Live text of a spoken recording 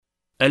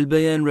Al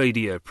Bayan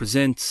Radio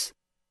presents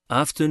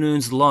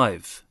Afternoons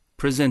Live,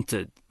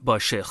 presented by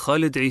Sheikh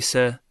Khalid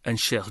Issa and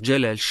Sheikh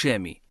Jalal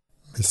Chami.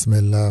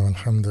 Bismillah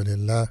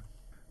walhamdulillah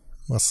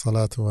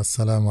wassalatu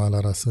wassalamu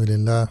ala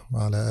rasulillah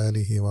wa ala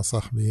alihi wa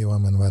sahbihi wa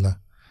man wala.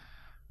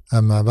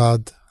 Amma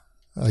ba'd,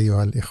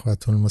 أيها الإخوة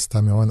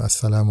المستمعون،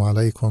 السلام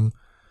عليكم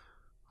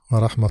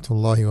ورحمة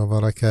الله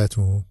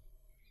وبركاته.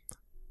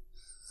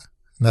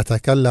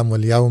 نتكلم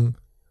اليوم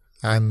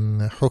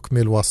عن حكم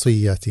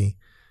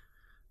الوصية.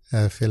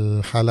 في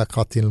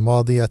الحلقة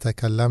الماضية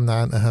تكلمنا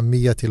عن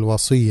أهمية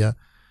الوصية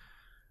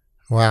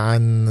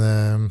وعن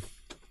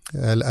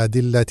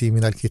الأدلة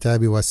من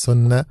الكتاب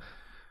والسنة.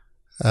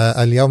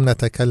 اليوم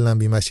نتكلم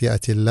بمشيئة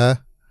الله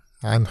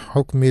عن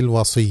حكم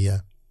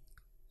الوصية.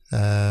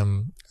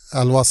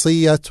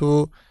 الوصية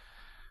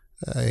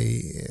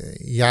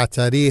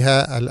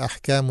يعتريها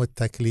الأحكام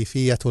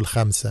التكليفية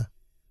الخمسة،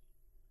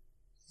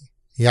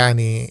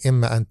 يعني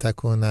إما أن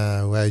تكون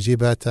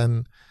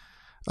واجبة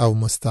أو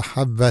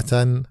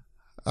مستحبة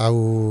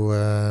أو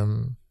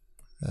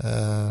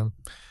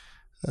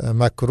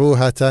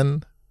مكروهة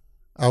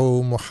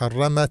أو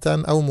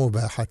محرمة أو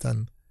مباحة.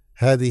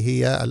 هذه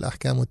هي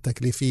الأحكام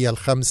التكليفية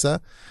الخمسة.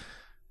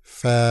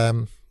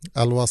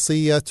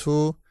 فالوصية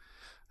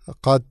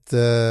قد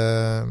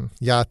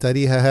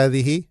يعتريها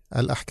هذه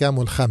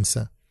الأحكام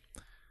الخمسة،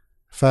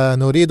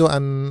 فنريد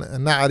أن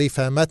نعرف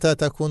متى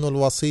تكون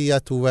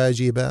الوصية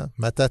واجبة،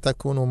 متى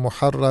تكون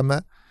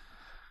محرمة،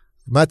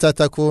 متى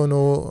تكون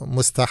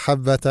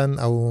مستحبة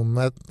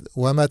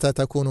ومتى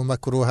تكون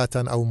مكروهة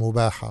أو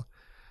مباحة.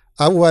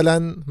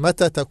 أولا،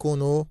 متى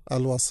تكون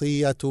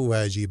الوصية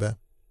واجبة؟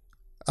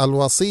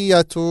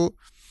 الوصية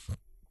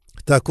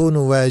تكون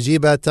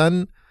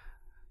واجبة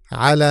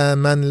على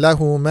من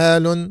له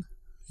مال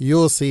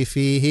يوصي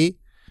فيه،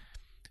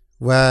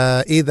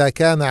 وإذا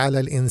كان على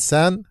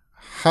الإنسان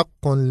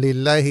حق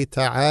لله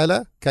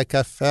تعالى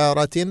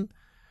ككفارة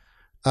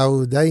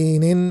أو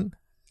دين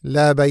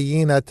لا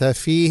بينة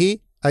فيه،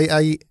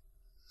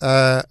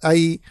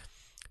 أي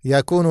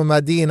يكون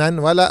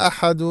مدينا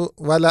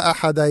ولا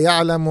أحد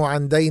يعلم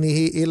عن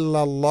دينه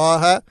إلا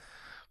الله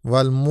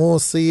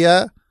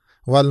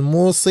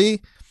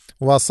والموصي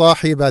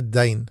وصاحب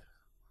الدين،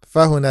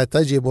 فهنا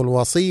تجب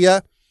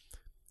الوصية،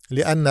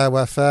 لأن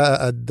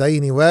وفاء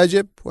الدين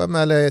واجب،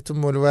 وما لا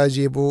يتم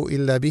الواجب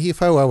إلا به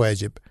فهو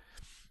واجب.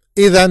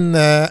 إذن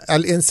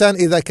الإنسان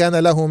إذا كان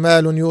له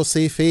مال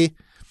يوصي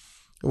فيه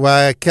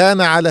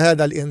وكان على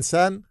هذا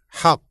الإنسان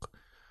حق،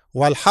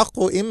 والحق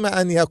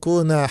إما أن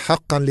يكون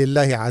حقا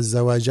لله عز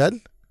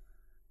وجل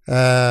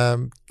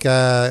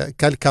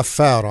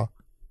كالكفارة،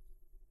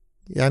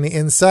 يعني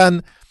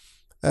إنسان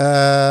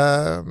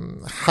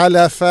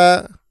حلف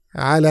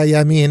على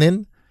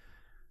يمين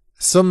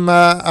ثم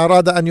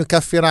أراد أن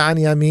يكفر عن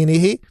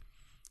يمينه،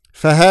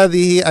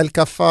 فهذه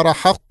الكفارة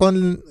حق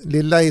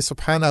لله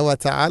سبحانه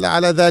وتعالى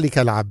على ذلك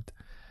العبد.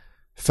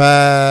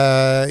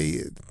 فهنا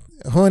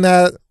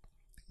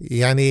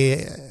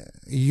يعني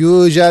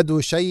يوجد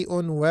شيء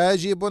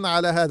واجب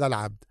على هذا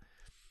العبد.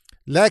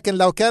 لكن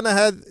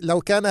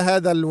لو كان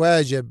هذا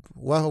الواجب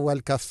وهو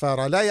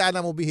الكفارة لا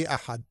يعلم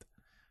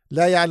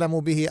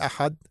به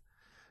أحد،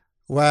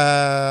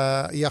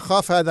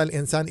 ويخاف هذا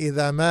الإنسان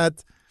إذا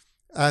مات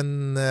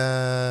أن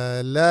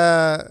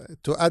لا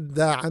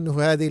تؤدى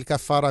عنه هذه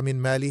الكفارة من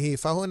ماله،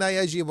 فهنا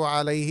يجب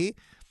عليه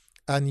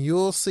أن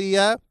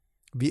يوصي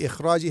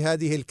بإخراج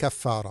هذه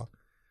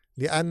الكفارة،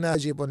 لأن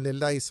واجب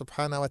لله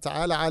سبحانه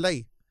وتعالى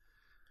عليه،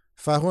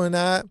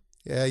 فهنا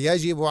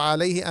يجب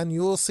عليه أن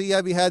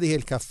يوصي بهذه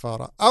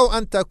الكفارة، أو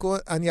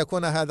أن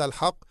يكون هذا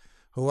الحق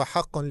هو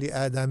حق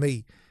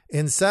لآدمي،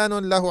 إنسان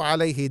له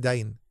عليه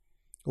دين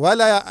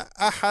ولا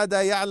أحد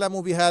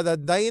يعلم بهذا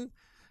الدين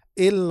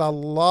إلا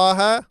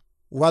الله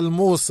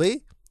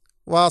والموصي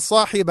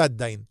وصاحب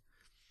الدين.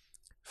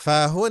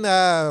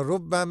 فهنا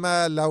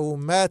ربما لو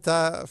مات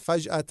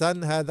فجأة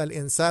هذا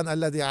الإنسان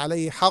الذي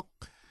عليه حق،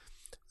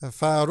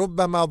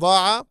 فربما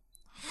ضاع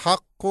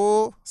حق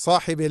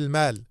صاحب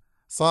المال،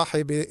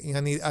 صاحب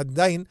يعني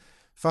الدين،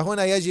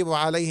 فهنا يجب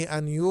عليه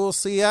أن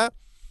يوصي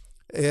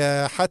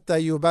حتى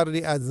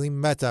يبرئ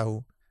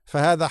ذمته،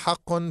 فهذا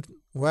حق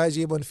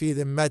واجب في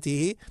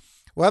ذمته،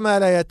 وما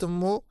لا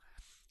يتم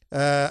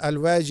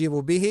الواجب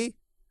به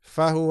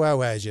فهو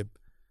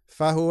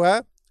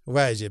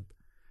واجب.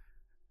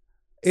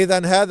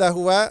 إذن هذا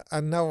هو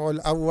النوع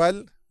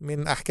الأول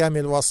من أحكام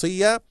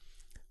الوصية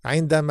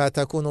عندما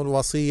تكون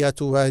الوصية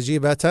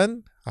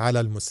واجبة على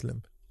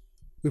المسلم.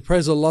 We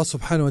praise Allah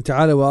subhanahu wa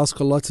ta'ala. We ask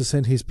Allah to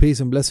send His peace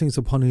and blessings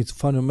upon His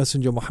final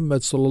messenger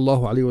Muhammad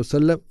sallallahu alayhi wa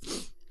sallam.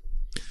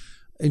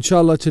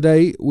 Inshallah,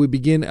 today we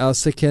begin our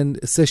second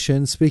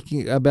session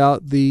speaking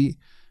about the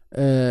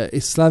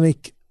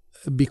Islamic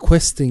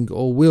bequesting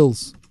or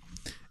wills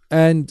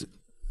and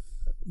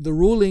the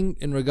ruling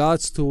in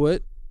regards to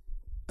it.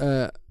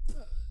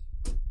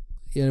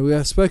 We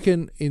have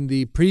spoken in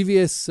the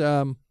previous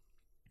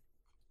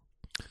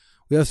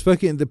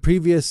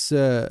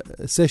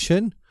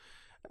session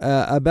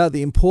about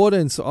the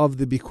importance of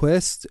the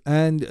bequest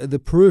and the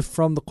proof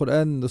from the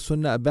Quran and the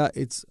Sunnah about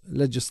its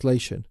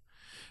legislation.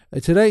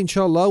 Today,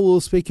 inshallah,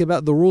 we'll speak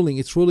about the ruling.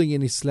 It's ruling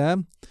in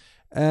Islam.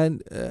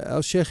 And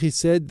our Shaykh, he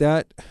said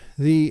that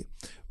the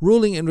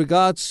ruling in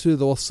regards to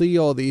the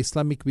wasiyah or the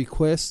Islamic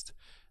bequest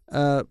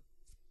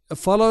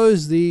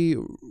follows the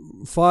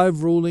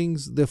 5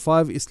 rulings, the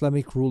 5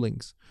 Islamic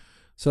rulings.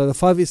 So the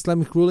 5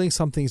 Islamic rulings,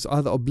 something is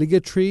either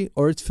obligatory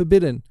or it's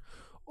forbidden,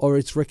 or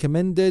it's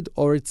recommended,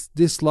 or it's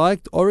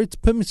disliked, or it's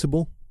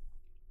permissible.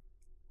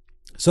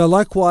 So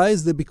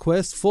likewise, the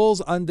bequest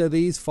falls under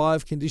these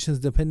 5 conditions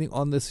depending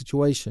on the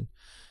situation.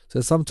 So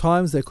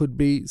sometimes there could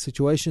be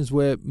situations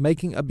where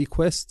making a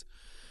bequest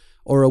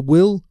or a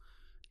will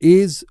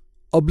is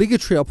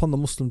obligatory upon the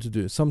Muslim to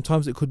do.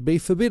 Sometimes it could be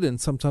forbidden.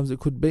 Sometimes it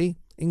could be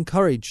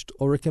encouraged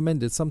or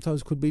recommended.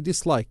 Sometimes it could be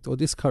disliked or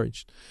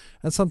discouraged.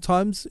 And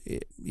sometimes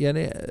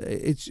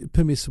it's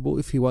permissible.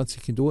 If he wants,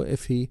 he can do it.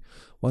 If he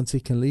wants,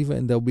 he can leave it,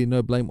 and there'll be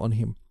no blame on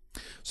him.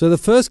 So the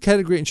first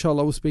category,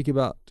 inshallah, we'll speak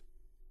about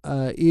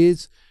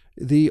is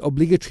the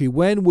obligatory.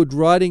 When would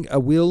writing a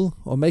will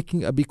or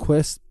making a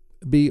bequest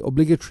be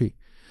obligatory?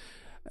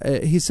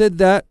 He said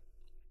that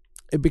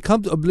it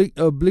becomes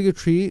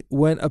obligatory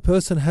when a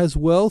person has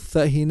wealth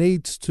that he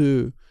needs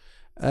to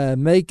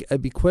make a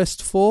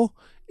bequest for,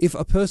 if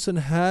a person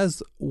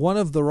has one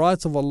of the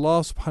rights of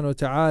Allah subhanahu wa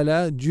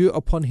ta'ala due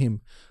upon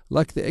him,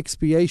 like the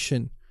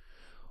expiation,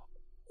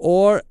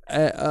 or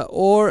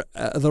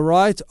the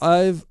right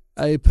of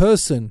a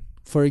person,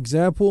 for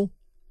example,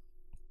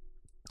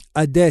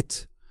 a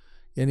debt,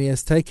 and he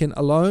has taken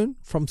a loan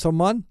from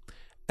someone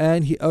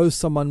and he owes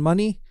someone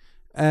money,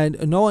 and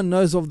no one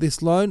knows of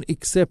this loan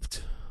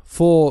except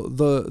for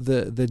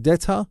the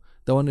debtor,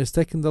 the one who's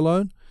taken the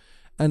loan,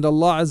 and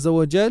Allah Azza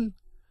wa Jal,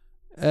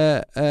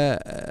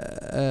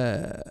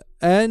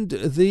 and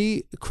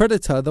the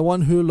creditor, the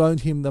one who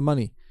loaned him the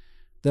money.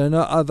 There are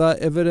no other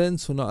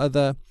evidence or no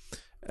other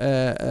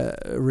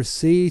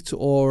receipt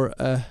or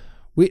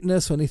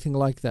witness or anything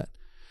like that.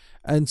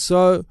 And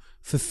so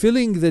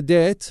fulfilling the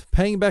debt,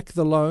 paying back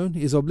the loan,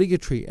 is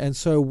obligatory. And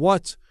so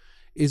what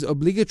is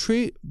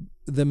obligatory,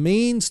 the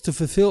means to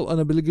fulfill an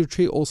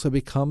obligatory also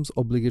becomes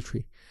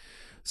obligatory.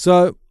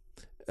 So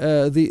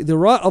the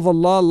right of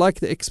Allah, like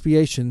the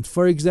expiation.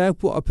 For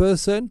example, a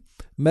person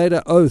made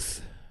an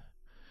oath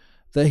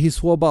that he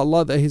swore by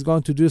Allah that he's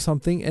going to do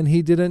something and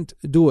he didn't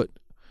do it.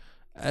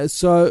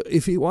 So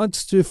if he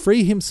wants to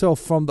free himself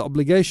from the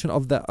obligation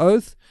of that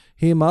oath,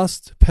 he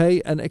must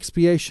pay an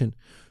expiation.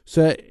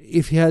 So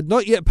if he had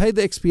not yet paid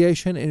the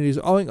expiation and it is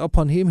owing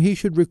upon him, he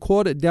should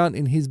record it down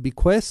in his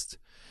bequest,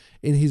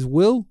 in his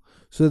will,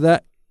 so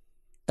that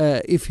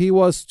if he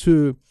was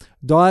to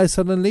die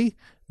suddenly,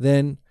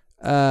 then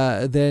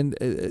the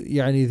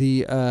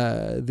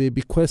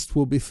bequest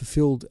will be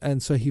fulfilled,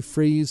 and so he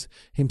frees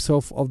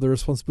himself of the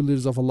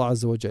responsibilities of Allah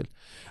Azza wa Jal.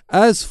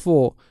 As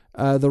for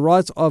the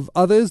rights of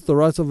others, the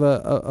rights of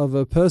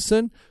a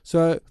person,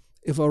 so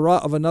if a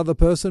right of another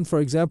person,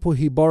 for example,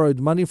 he borrowed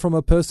money from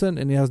a person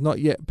and he has not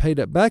yet paid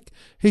it back,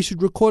 he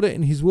should record it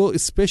in his will,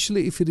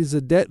 especially if it is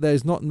a debt that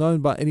is not known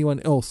by anyone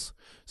else.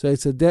 So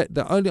it's a debt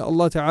that only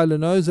Allah Ta'ala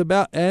knows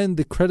about and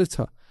the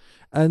creditor.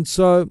 And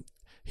so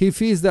he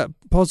fears that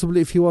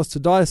possibly if he was to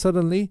die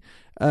suddenly,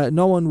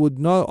 no one would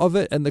know of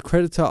it, and the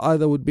creditor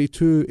either would be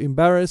too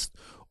embarrassed,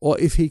 or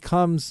if he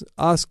comes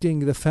asking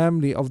the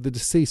family of the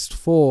deceased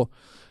for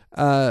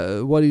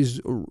what is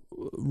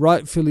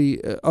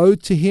rightfully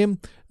owed to him,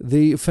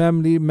 the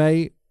family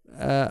may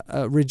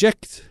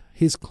reject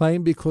his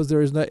claim because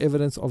there is no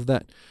evidence of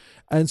that.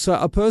 And so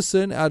a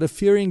person, out of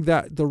fearing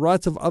that the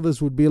rights of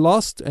others would be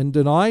lost and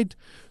denied,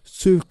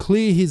 to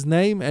clear his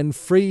name and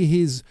free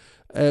his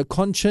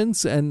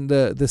conscience and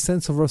the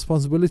sense of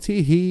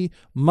responsibility, he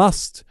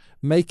must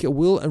make a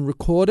will and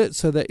record it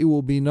so that it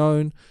will be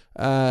known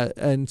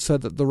and so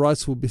that the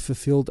rights will be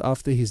fulfilled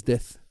after his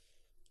death.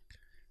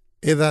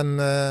 إذن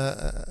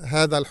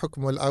هذا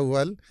الحكم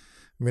الأول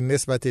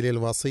بالنسبة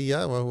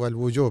للوصية وهو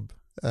الوجوب.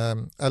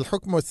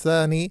 الحكم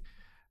الثاني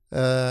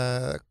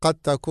قد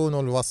تكون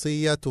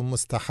الوصية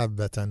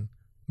مستحبة.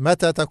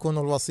 متى تكون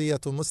الوصية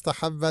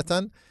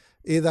مستحبة؟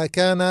 إذا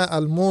كان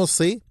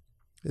الموصي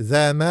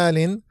ذا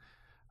مال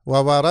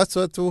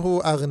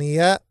وورثته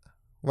أغنياء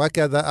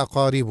وكذا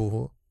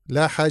أقاربه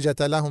لا حاجة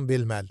لهم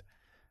بالمال.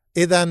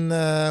 إذن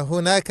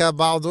هناك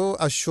بعض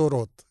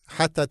الشروط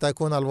حتى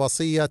تكون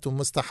الوصية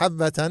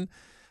مستحبة: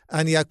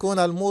 أن يكون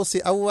الموصي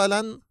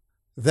أولا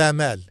ذا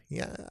مال،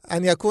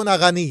 أن يكون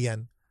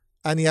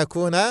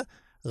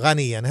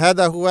غنيا،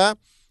 هذا هو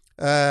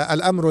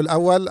الأمر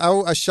الأول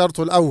أو الشرط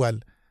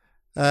الأول.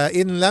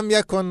 إن لم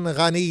يكن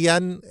غنيا،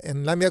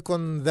 إن لم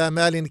يكن ذا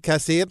مال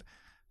كثير،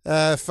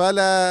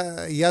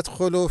 فلا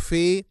يدخل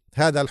في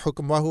هذا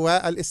الحكم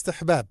وهو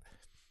الاستحباب.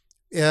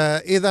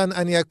 إذن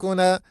أن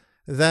يكون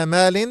ذا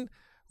مال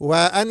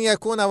وأن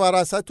يكون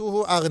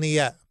ورثته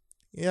أغنياء،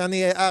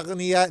 يعني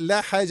أغنياء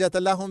لا حاجة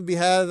لهم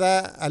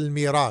بهذا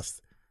الميراث،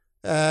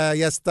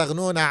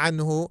 يستغنون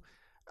عنه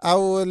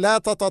أو لا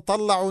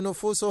تتطلع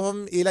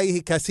نفوسهم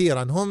إليه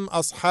كثيرا، هم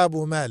أصحاب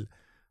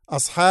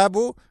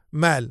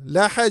مال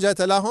لا حاجة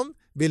لهم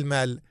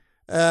بالمال.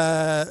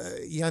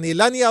 يعني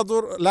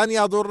لن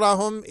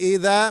يضرهم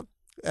إذا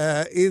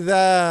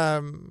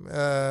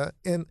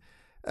إن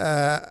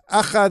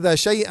أخذ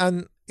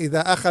شيئا،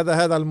 إذا أخذ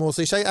هذا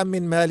الموصي شيئا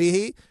من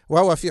ماله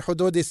وهو في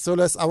حدود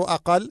الثلث أو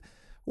أقل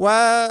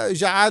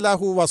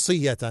وجعله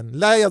وصية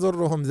لا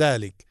يضرهم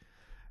ذلك،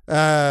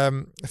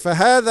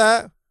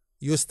 فهذا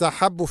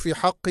يستحب في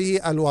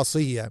حقه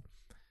الوصية.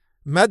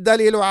 ما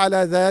الدليل على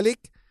ذلك؟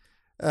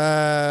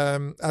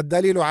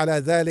 الدليل على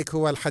ذلك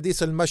هو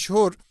الحديث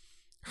المشهور،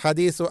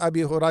 حديث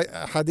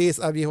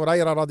أبي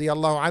هريرة رضي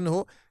الله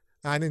عنه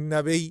عن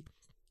النبي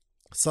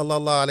صلى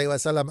الله عليه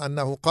وسلم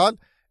أنه قال: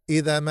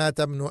 إذا مات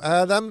ابن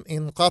آدم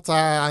انقطع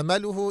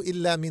عمله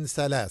إلا من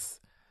ثلاث: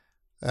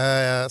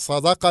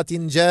 صدقة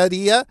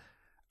جارية،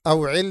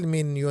 أو علم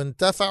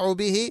ينتفع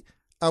به،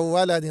 أو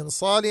ولد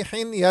صالح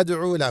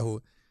يدعو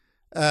له.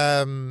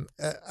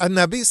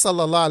 النبي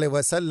صلى الله عليه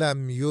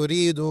وسلم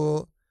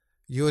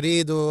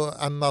يريد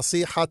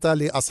النصيحة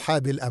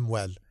لأصحاب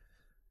الأموال،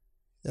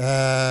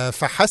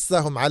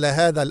 فحثهم على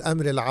هذا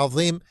الأمر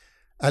العظيم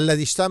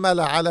الذي اشتمل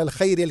على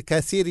الخير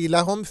الكثير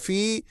لهم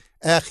في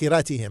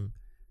آخرتهم.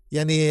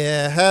 يعني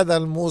هذا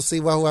الموصي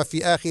وهو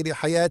في آخر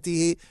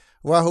حياته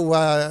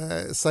وهو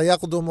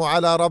سيقدم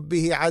على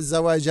ربه عز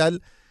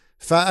وجل،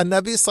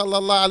 فالنبي صلى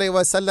الله عليه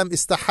وسلم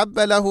استحب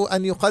له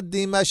أن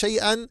يقدم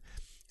شيئا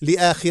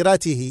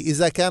لآخرته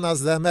إذا كان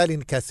ذا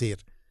مال كثير.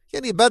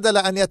 يعني بدل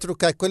أن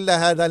يترك كل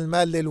هذا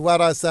المال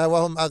للورثة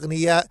وهم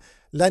أغنياء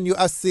لن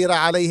يؤثر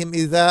عليهم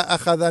إذا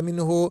أخذ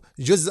منه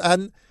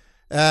جزءا،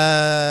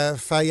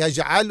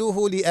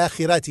 فيجعله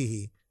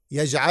لآخرته،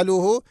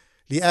 يجعله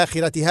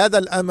لآخرته. هذا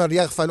الأمر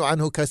يغفل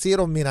عنه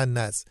كثير من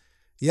الناس،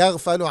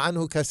 يغفل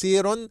عنه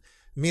كثير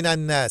من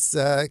الناس.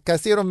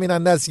 كثير من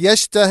الناس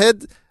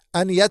يجتهد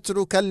أن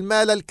يترك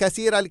المال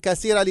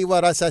الكثير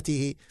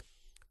لورثته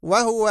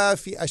وهو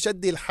في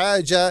أشد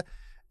الحاجة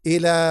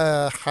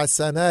إلى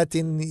حسنات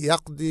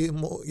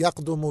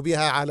يقدم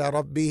بها على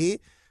ربه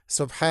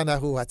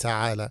سبحانه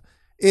وتعالى.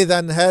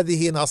 إذن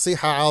هذه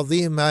نصيحة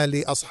عظيمة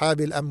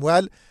لأصحاب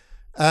الأموال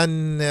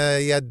أن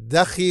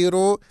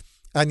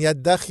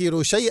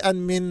يدخروا شيئا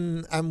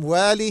من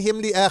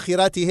أموالهم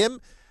لآخرتهم.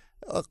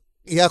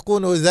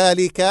 يكون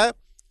ذلك،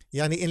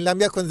 يعني إن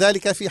لم يكن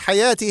ذلك في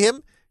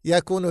حياتهم،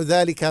 يكون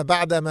ذلك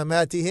بعد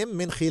مماتهم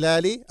من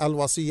خلال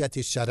الوصية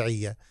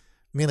الشرعية،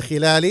 من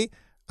خلال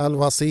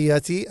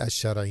الوصية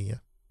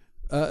الشرعية.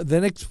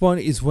 The next point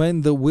is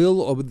when the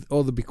will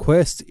or the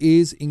bequest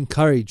is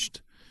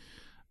encouraged.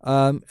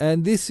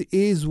 And this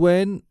is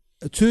when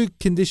two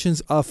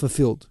conditions are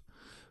fulfilled.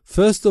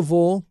 First of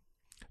all,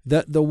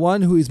 that the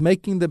one who is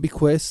making the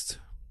bequest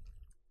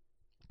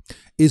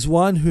is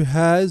one who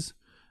has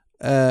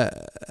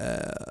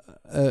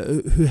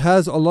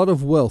a lot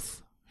of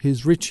wealth.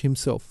 He's rich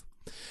himself.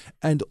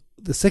 And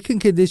the second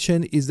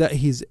condition is that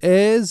his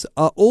heirs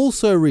are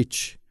also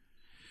rich.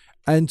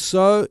 And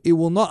so it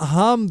will not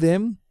harm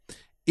them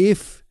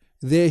if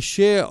their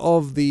share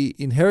of the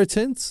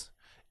inheritance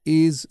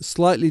is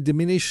slightly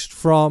diminished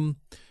from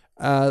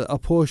a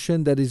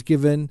portion that is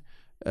given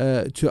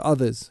to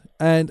others.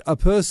 And a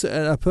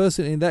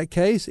person in that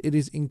case, it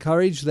is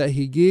encouraged that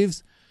he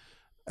gives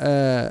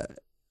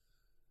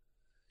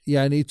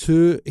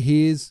to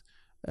his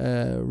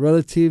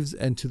relatives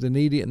and to the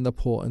needy and the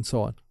poor and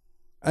so on.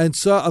 And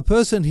so a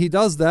person, he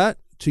does that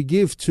to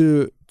give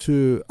to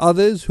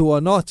others who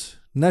are not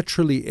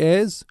naturally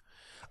heirs,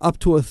 up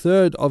to a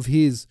third of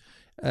his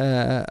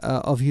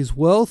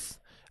wealth,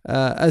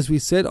 as we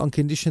said, on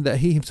condition that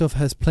he himself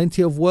has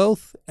plenty of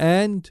wealth,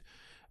 and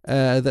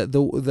that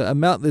the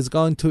amount that's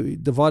going to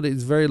divide it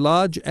is very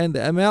large, and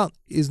the amount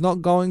is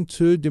not going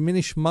to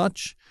diminish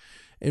much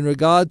in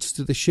regards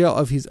to the share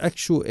of his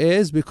actual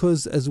heirs,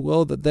 because as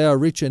well that they are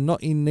rich and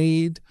not in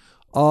need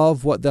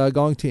of what they are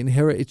going to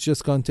inherit. It's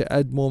just going to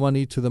add more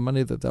money to the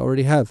money that they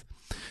already have.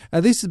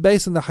 And this is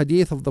based on the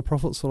hadith of the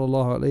Prophet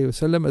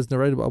ﷺ, as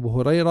narrated by Abu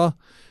Hurairah,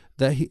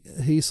 that he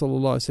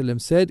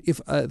ﷺ said, if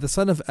the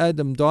son of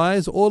Adam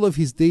dies, all of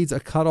his deeds are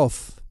cut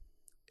off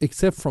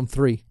except from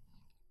three: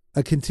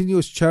 a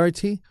continuous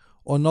charity,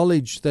 or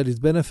knowledge that is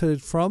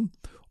benefited from,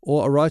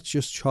 or a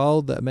righteous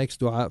child that makes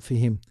dua for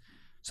him.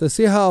 So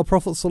see how our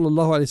Prophet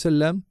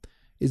ﷺ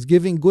is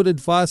giving good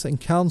advice and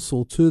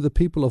counsel to the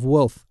people of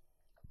wealth,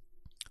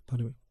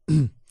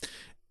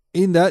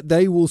 in that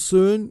they will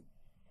soon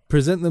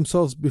present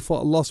themselves before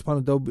Allah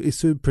subhanahu wa ta'ala, is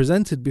soon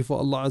presented before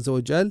Allah Azza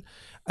wa Jal.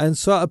 And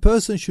so a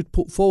person should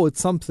put forward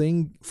something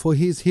for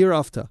his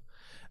hereafter,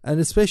 and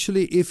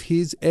especially if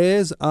his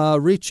heirs are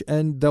rich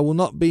and they will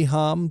not be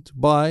harmed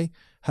by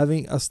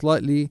having a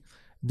slightly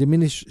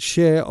diminished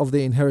share of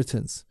the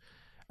inheritance.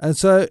 And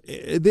so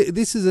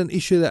this is an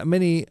issue that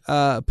many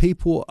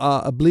people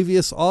are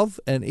oblivious of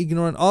and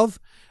ignorant of.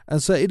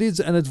 And so it is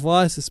an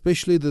advice,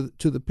 especially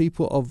to the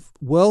people of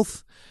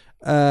wealth,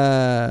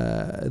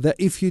 that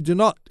if you do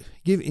not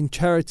give in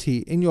charity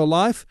in your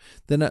life,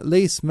 then at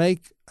least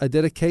make a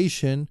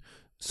dedication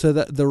so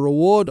that the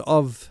reward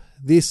of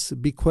this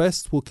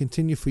bequest will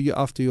continue for you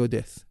after your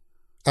death.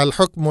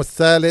 الحكم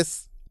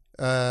الثالث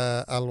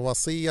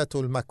الوصية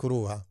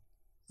المكروهة.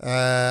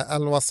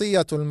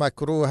 الوصية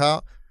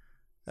المكروهة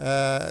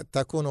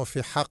تكون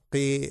في حق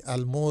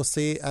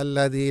الموصي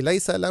الذي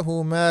ليس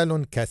له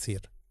مال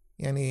كثير،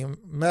 يعني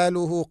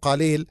ماله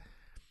قليل.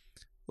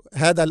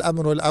 هذا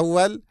الأمر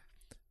الأول.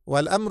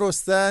 والأمر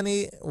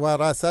الثاني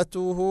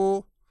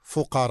ورثته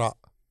فقراء،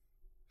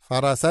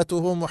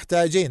 فرثته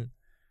محتاجين،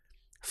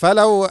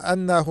 فلو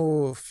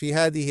أنه في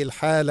هذه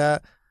الحالة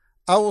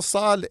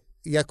أوصى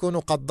يكون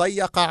قد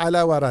ضيق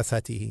على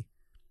ورثته،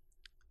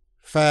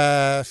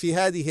 ففي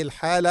هذه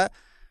الحالة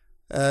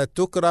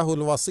تكره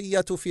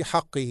الوصية في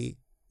حقه،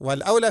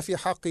 والأولى في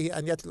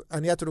حقه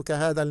أن يترك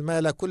هذا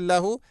المال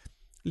كله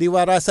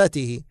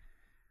لورثته.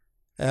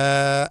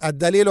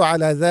 الدليل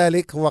على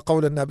ذلك هو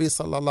قول النبي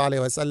صلى الله عليه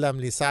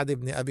وسلم لسعد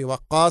بن أبي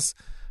وقاص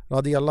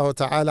رضي الله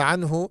تعالى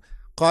عنه،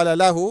 قال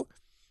له،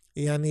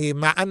 يعني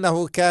مع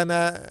أنه كان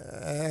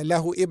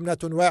له ابنة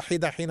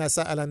واحدة حين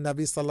سأل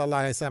النبي صلى الله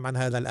عليه وسلم عن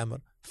هذا الأمر،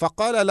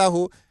 فقال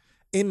له: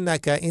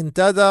 إنك إن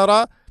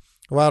تذر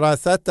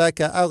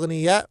ورثتك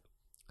أغنياء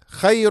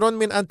خير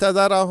من أن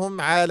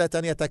تذرهم عالة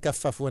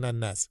يتكففون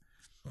الناس.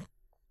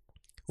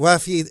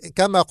 وفي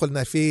كما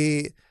قلنا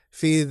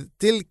في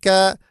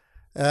تلك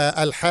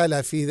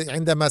الحالة،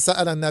 عندما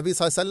سأل النبي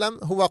صلى الله عليه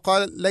وسلم هو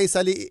قال: ليس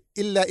لي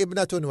إلا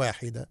ابنة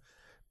واحدة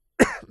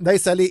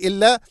ليس لي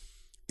إلا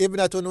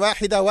ابنة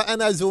واحدة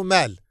وأنا ذو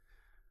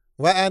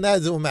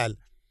مال.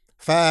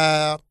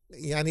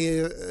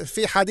 يعني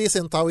في حديث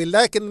طويل،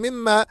 لكن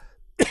مما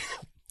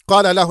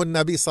قال له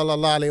النبي صلى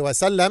الله عليه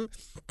وسلم: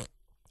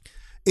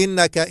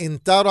 إنك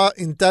إن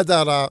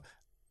تذر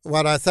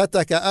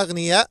ورثتك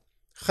أغنياء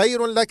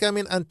خير لك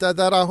من أن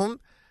تذرهم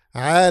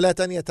عالة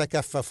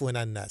يتكففون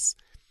الناس.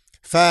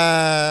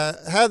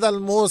 فهذا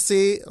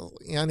الموصي،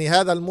 يعني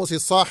هذا الموصي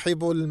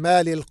صاحب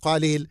المال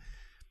القليل،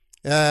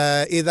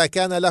 إذا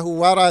كان له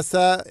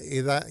ورثة،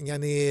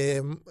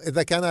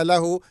 إذا كان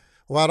له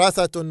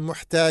ورثة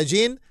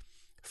محتاجين،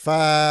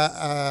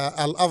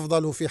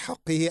 فالأفضل في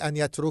حقه أن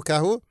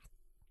يتركه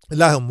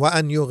لهم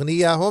وأن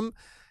يغنيهم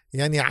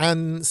يعني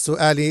عن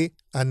سؤال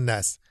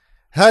الناس.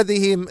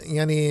 هذه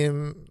يعني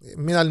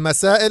من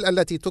المسائل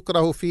التي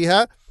تكره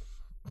فيها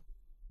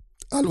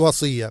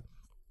الوصية.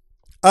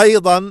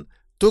 أيضا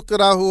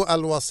تكره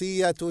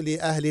الوصية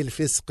لأهل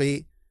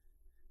الفسق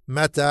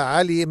متى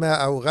علم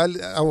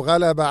أو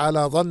غلب على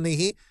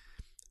ظنه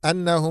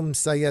أنهم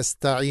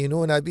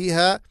سيستعينون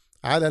بها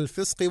على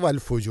الفسق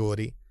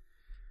والفجور.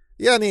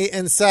 يعني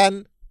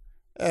إنسان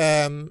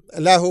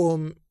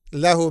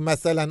له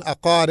مثلا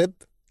أقارب،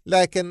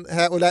 لكن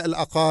هؤلاء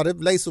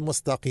الأقارب ليسوا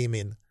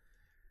مستقيمين،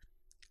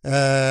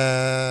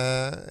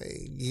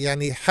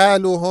 يعني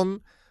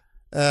حالهم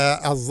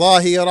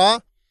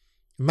الظاهرة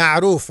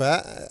معروفة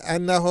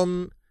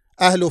أنهم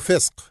أهل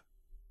فسق،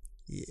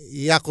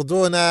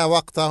 يقضون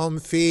وقتهم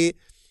في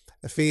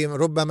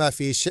ربما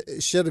في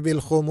شرب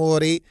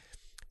الخمور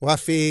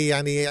وفي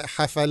يعني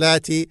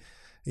حفلات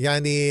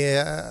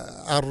يعني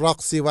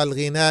الرقص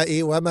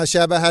والغناء وما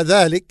شابه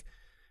ذلك.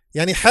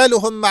 يعني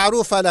حالهم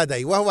معروفة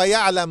لديه، وهو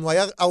يعلم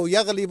أو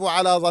يغلب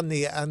على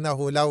ظنه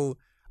أنه لو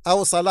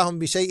أوصلهم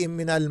بشيء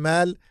من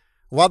المال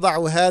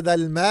وضعوا هذا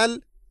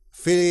المال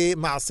في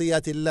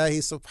معصية الله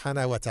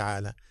سبحانه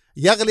وتعالى،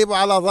 يغلب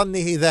على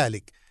ظنه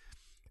ذلك.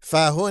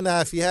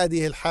 فهنا في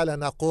هذه الحالة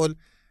نقول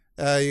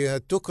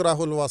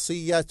تكره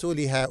الوصية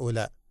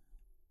لهؤلاء.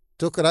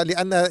 تكره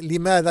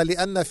لماذا؟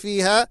 لأن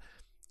فيها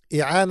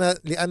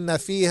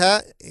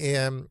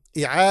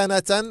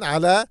إعانة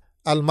على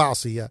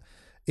المعصية.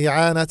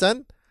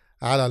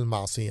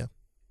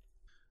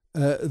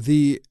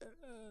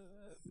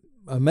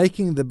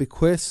 Making the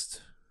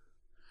bequest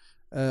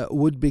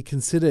would be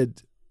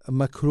considered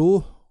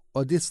makruh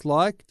or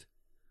disliked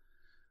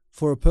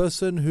for a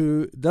person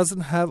who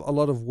doesn't have a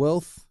lot of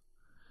wealth,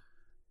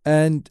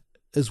 and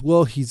as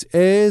well his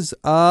heirs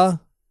are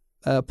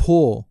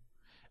poor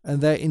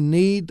and they're in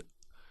need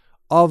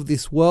of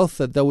this wealth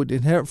that they would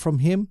inherit from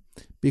him,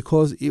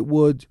 because it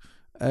would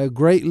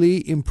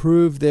greatly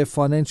improve their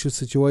financial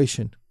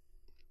situation.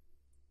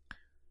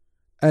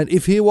 And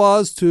if he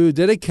was to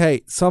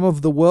dedicate some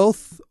of the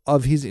wealth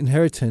of his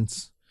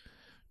inheritance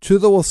to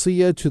the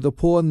wasiyah, to the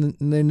poor and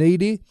the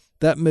needy,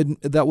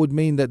 that would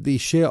mean that the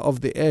share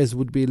of the heirs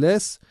would be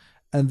less,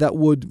 and that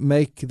would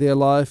make their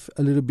life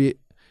a little bit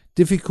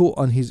difficult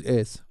on his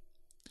heirs.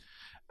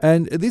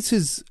 And this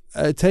is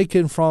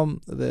taken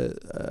from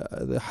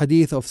the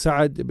hadith of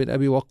Sa'ad bin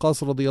Abi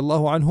Waqqas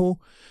radiyallahu anhu,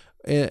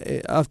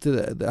 after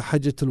the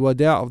Hajjat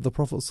al-Wada' of the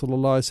Prophet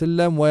sallallahu alaihi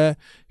wasallam, where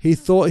he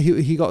thought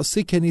he got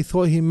sick and he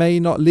thought he may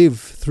not live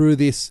through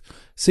this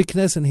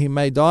sickness and he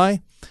may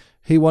die.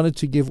 He wanted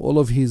to give all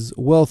of his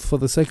wealth for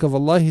the sake of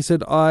Allah. He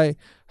said, I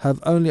have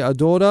only a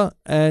daughter,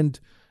 and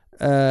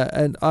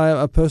I am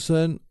a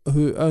person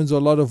who owns a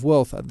lot of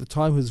wealth. At the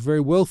time, he was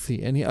very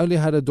wealthy, and he only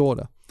had a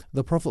daughter.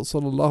 The Prophet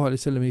sallallahu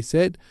alaihi wasallam, he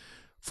said,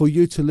 for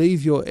you to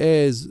leave your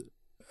heirs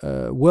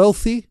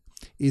wealthy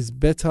is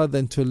better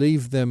than to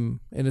leave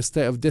them in a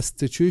state of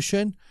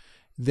destitution.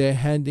 They're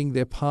handing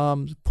their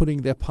palms,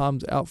 putting their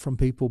palms out from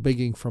people,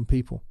 begging from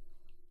people.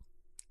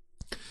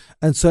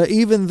 And so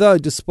even though,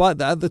 despite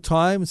that, at the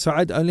time,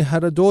 Sa'ad only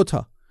had a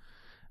daughter,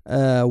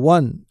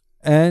 one,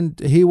 and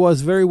he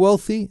was very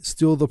wealthy,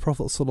 still the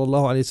Prophet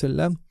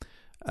ﷺ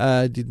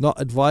did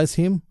not advise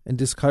him and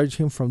discourage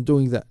him from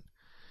doing that.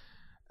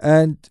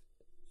 And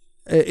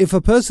if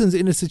a person's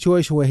in a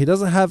situation where he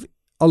doesn't have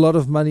a lot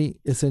of money,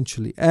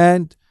 essentially,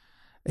 and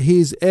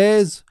his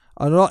heirs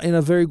are not in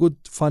a very good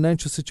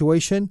financial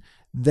situation,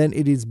 then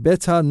it is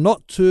better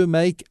not to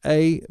make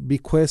a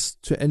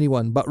bequest to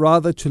anyone, but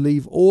rather to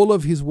leave all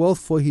of his wealth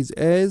for his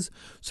heirs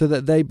so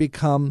that they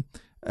become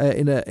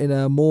in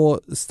a more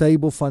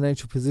stable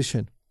financial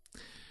position.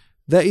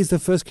 That is the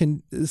first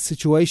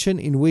situation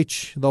in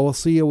which the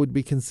wasiyah would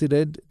be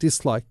considered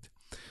disliked.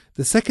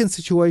 The second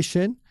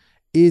situation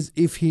is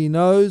if he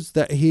knows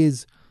that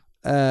his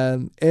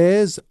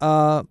heirs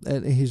are,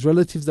 and his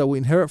relatives that will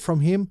inherit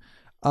from him,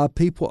 are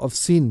people of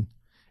sin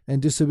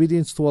and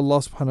disobedience to Allah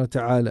subhanahu wa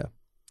ta'ala,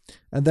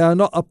 and they are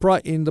not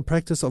upright in the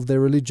practice of their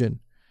religion.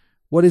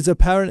 What is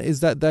apparent is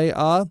that they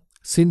are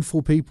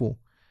sinful people.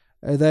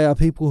 They are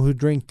people who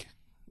drink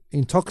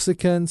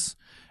intoxicants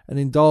and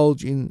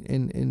indulge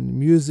in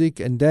music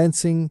and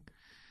dancing.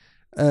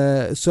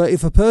 So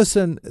if a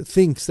person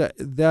thinks that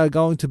they are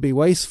going to be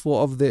wasteful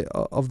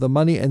of the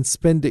money and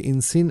spend it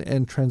in sin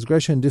and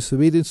transgression and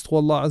disobedience to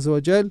Allah Azza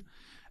wa Jal,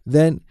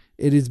 then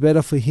it is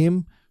better for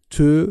him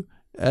to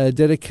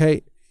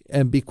dedicate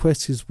and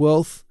bequest his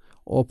wealth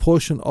or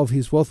portion of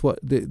his wealth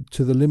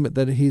to the limit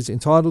that he is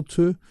entitled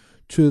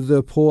to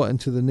the poor and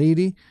to the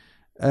needy,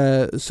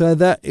 so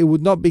that it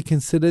would not be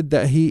considered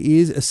that he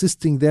is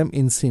assisting them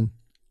in sin.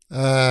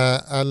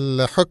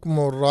 الحكم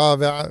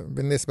الرابع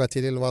بالنسبة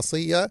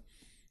للوصية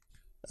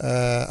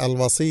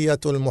الوصية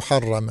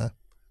المحرمة.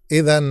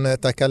 إذا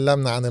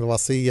تكلمنا عن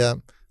الوصية،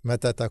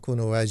 متى تكون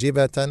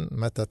واجبة،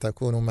 متى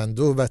تكون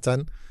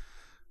مندوبة،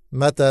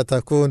 متى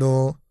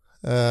تكون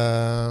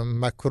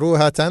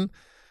مكروهة.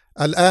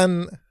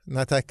 الآن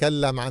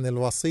نتكلم عن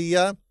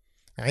الوصية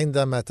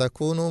عندما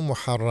تكون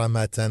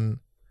محرمة.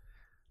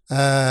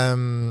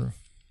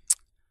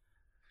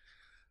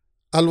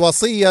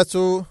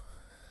 الوصية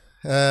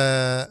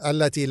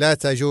التي لا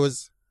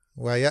تجوز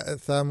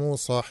ويأثم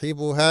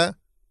صاحبها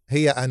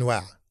هي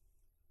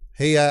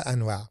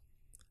أنواع.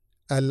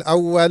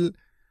 الأول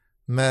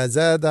ما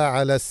زاد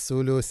على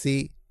الثلث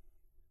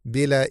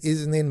بلا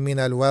إذن من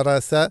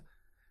الورثة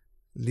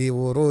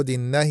لورود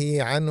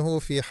النهي عنه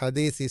في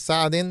حديث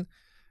سعد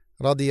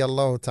رضي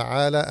الله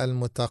تعالى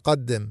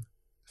المتقدم،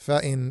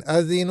 فإن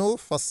أذنوا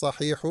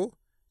فالصحيح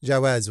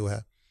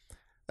جوازها.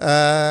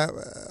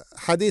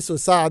 حديث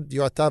سعد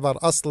يعتبر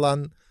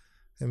أصلا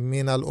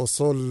من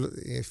الأصول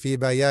في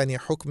بيان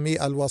حكم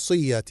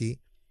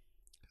الوصية،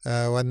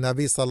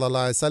 والنبي صلى الله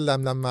عليه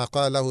وسلم لما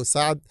قال له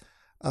سعد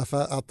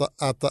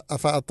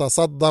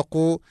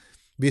أفأتصدق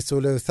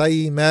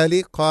بثلثي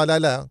مالي قال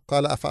لا،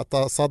 قال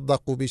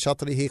أفأتصدق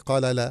بشطره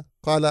قال لا،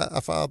 قال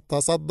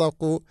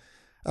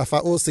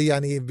أفأوصي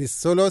يعني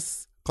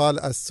بالثلث قال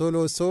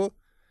الثلث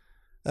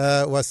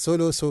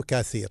والثلث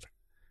كثير.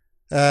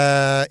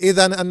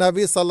 إذن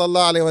النبي صلى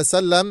الله عليه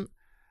وسلم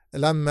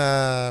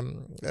لما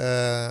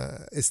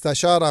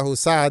استشاره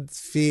سعد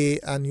في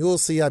أن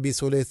يوصي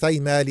بثلثي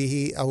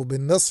ماله أو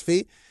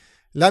بالنصف،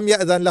 لم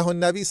يأذن له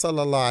النبي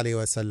صلى الله عليه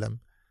وسلم،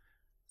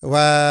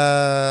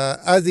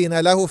 وأذن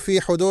له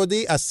في حدود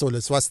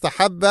الثلث،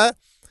 واستحب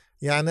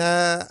يعني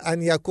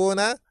أن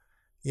يكون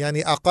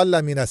يعني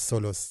أقل من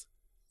الثلث،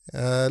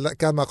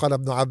 كما قال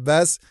ابن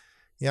عباس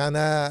يعني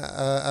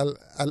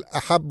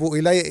الأحب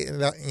إلي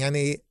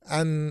يعني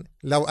أن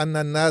لو أن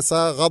الناس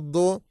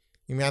غضوا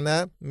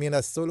يعني من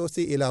الثلث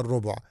إلى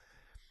الربع.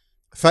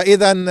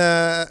 فإذا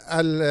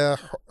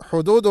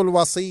حدود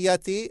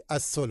الوصية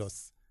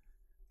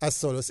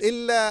الثلث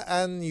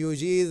إلا أن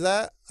يجيز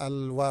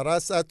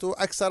الورثة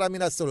أكثر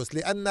من الثلث،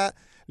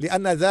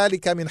 لأن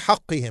ذلك من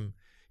حقهم،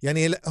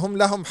 يعني هم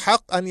لهم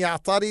حق أن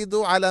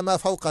يعترضوا على ما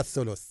فوق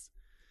الثلث.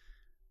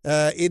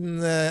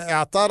 إن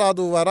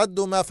اعترضوا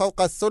وردوا ما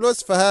فوق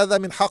الثلث فهذا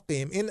من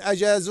حقهم، إن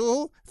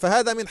أجازوه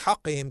فهذا من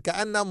حقهم،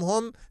 كأنهم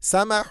هم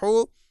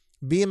سمحوا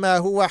بما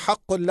هو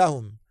حق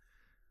لهم.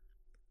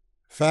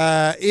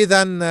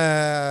 فإذا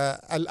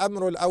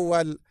الأمر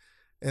الأول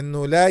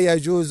أنه لا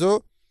يجوز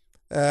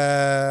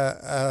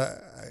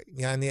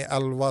يعني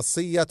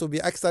الوصية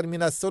بأكثر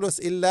من الثلث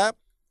إلا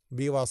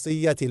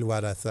بوصية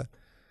الورثة.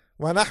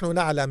 ونحن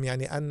نعلم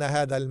يعني أن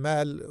هذا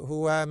المال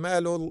هو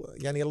مال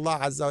يعني الله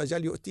عز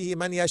وجل يؤتيه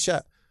من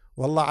يشاء،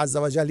 والله عز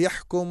وجل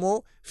يحكم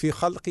في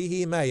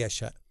خلقه ما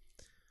يشاء.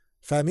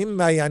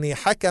 فمما يعني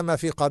حكم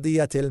في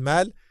قضية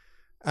المال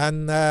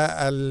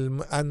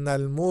أن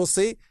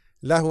الموصي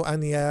له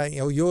أن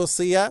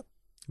يوصي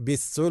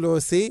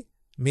بالثلث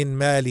من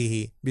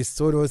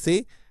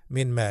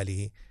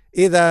ماله،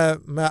 إذا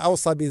ما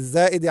أوصى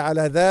بالزائد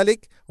على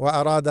ذلك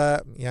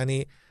وأراد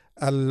يعني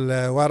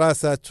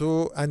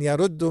الورثة أن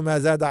يردوا ما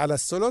زاد على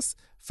الثلث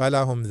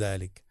فلهم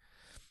ذلك.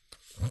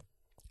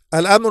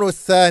 الأمر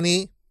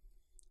الثاني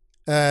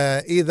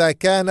إذا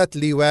كانت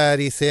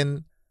لوارث،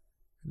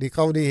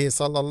 لقوله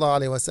صلى الله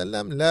عليه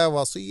وسلم لا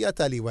وصية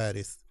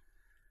لوارث،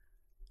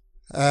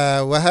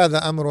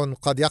 وهذا أمر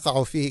قد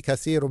يقع فيه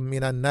كثير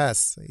من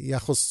الناس،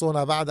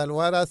 يخصون بعض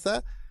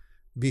الورثة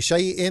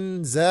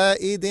بشيء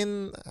زائد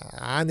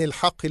عن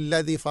الحق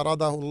الذي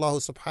فرضه الله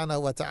سبحانه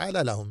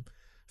وتعالى لهم.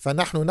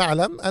 فنحن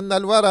نعلم أن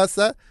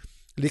الورثة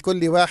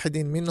لكل واحد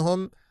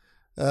منهم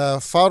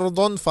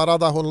فرض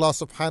فرضه الله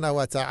سبحانه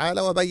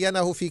وتعالى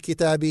وبينه في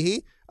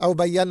كتابه أو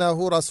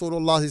بينه رسول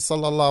الله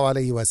صلى الله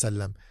عليه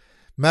وسلم.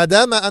 ما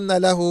دام أن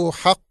له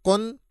حق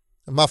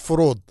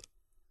مفروض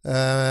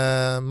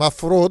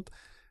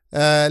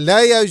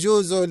لا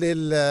يجوز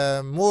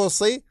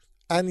للموصي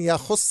أن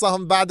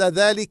يخصهم بعد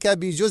ذلك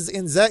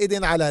بجزء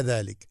زائد على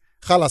ذلك،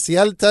 خلاص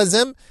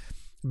يلتزم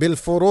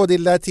بالفروض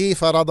التي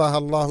فرضها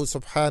الله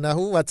سبحانه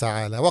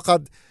وتعالى.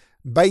 وقد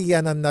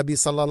بين النبي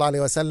صلى الله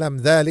عليه وسلم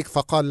ذلك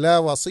فقال: لا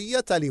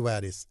وصية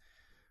لوارث.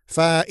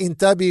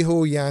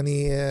 فانتبهوا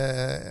يعني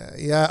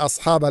يا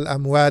أصحاب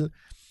الأموال،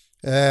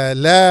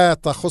 لا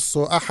تخص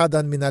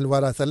أحدا من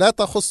الورثة، لا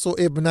تخص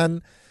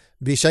ابنا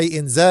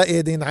بشيء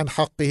زائد عن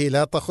حقه،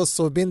 لا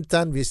تخص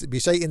بنتا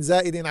بشيء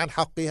زائد عن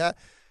حقها،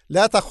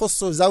 لا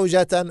تخص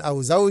زوجة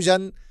أو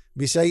زوجا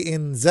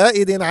بشيء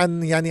زائد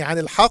عن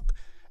الحق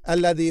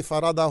الذي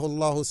فرضه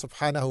الله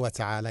سبحانه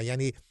وتعالى.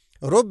 يعني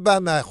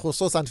ربما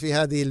خصوصا في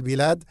هذه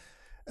البلاد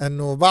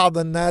أنه بعض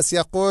الناس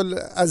يقول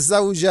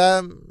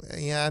الزوجة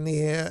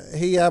يعني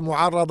هي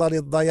معرضة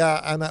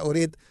للضياع، أنا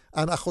أريد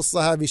أن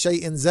أخصها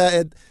بشيء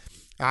زائد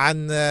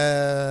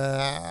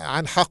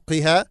عن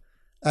حقها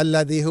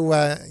الذي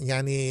هو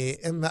يعني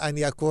إما أن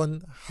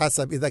يكون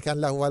حسب إذا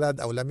كان له ولد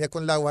أو لم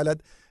يكن له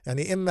ولد،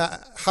 يعني إما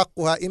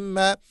حقها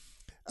إما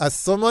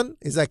الثمن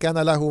إذا كان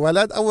له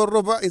ولد أو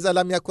الربع إذا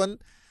لم يكن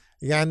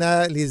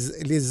يعني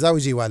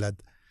للزوج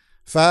ولد.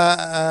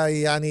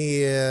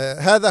 فيعني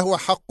هذا هو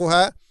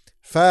حقها،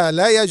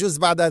 فلا يجوز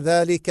بعد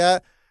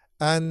ذلك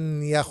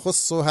أن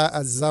يخصها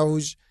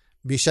الزوج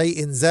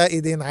بشيء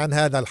زائد عن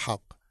هذا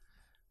الحق.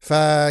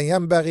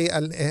 فينبغي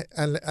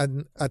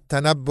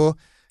التنبه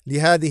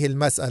لهذه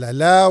المسألة.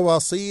 لا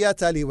وصية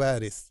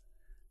لوارث،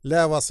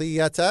 لا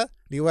وصية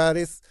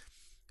لوارث،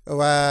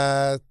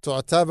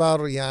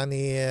 وتعتبر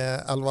يعني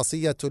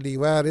الوصية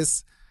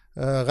لوارث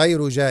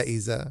غير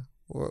جائزة،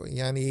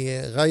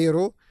 يعني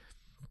غير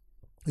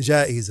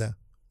جائزة،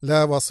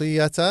 لا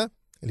وصية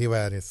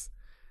لوارث.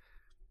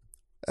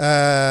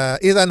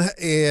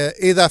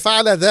 إذا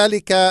فعل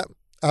ذلك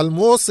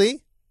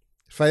الموصي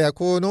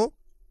فيكون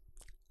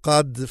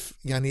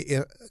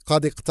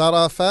قد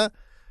اقترف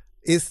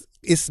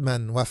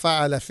إثما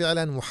وفعل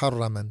فعلا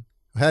محرما،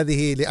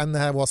 هذه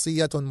لأنها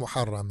وصية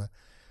محرمة،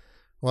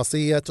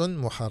 وصية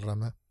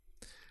محرمة.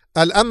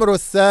 الأمر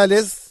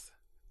الثالث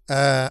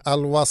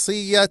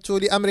الوصية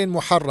لأمر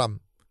محرم،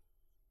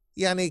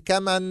 يعني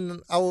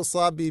كمن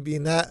أوصى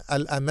ببناء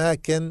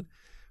الأماكن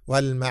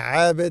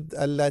والمعابد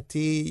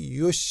التي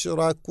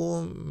يشرك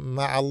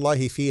مع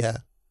الله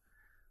فيها،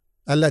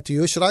 التي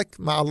يشرك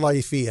مع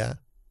الله فيها،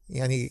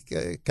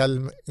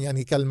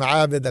 يعني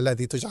كالمعابد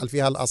التي تجعل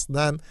فيها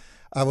الأصنام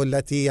أو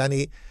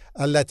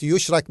التي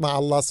يشرك مع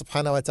الله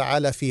سبحانه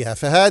وتعالى فيها،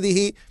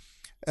 فهذه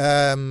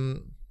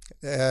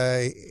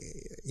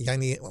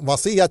يعني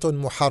وصية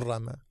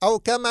محرمة. أو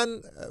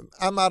كمن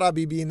أمر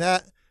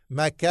ببناء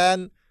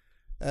مكان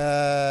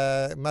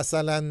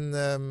مثلا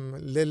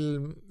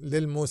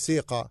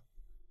للموسيقى،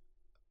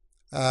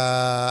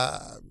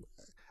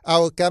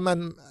 أو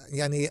كمن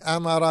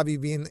أمر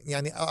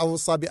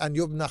أوصى بأن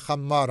يبنى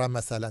خمارة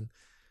مثلا،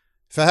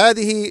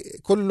 فهذه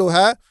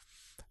كلها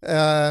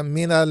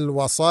من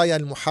الوصايا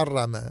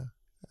المحرمة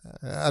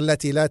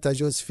التي لا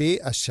تجوز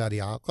في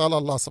الشريعة. قال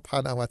الله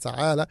سبحانه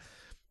وتعالى: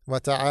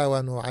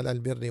 وتعاونوا على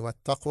البر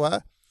والتقوى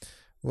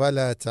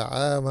ولا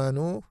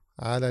تعاونوا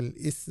على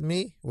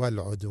الإثم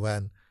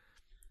والعدوان.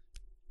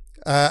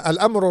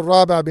 الأمر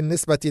الرابع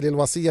بالنسبة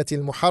للوصية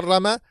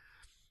المحرمة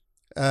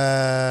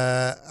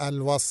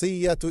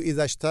الوصية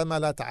إذا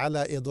اشتملت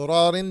على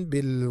إضرار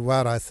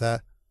بالورثة،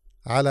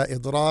 على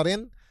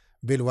إضرار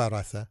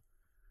بالورثة،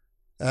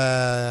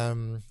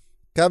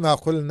 كما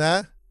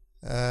قلنا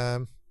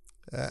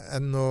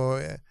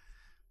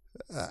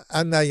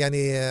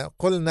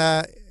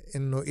قلنا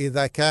أنه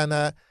إذا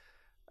كان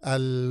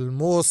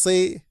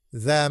الموصي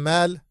ذا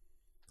مال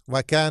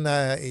وكان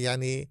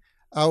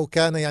أو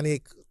كان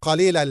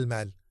قليل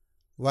المال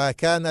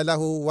وكان له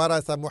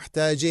ورثة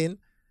محتاجين،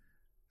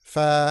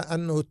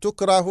 فأنه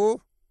تكره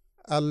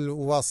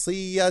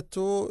الوصية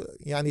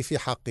في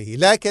حقه.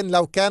 لكن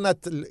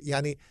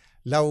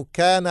لو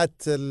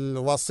كانت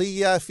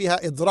الوصية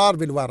فيها إضرار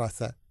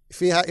بالورثة،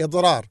 فيها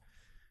إضرار،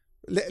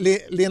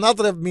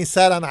 لنضرب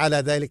مثالا على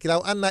ذلك، لو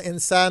أن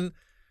إنسان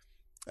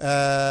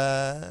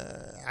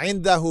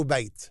عنده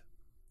بيت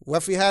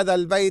وفي هذا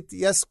البيت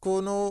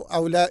يسكن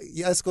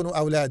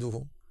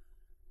أولاده،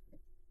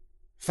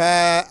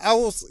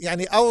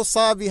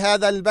 أوصى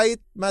بهذا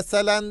البيت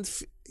مثلا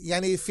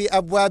في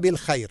أبواب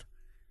الخير،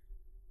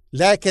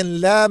 لكن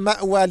لا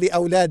مأوى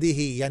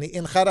لأولاده،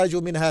 إن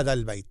خرجوا من هذا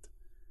البيت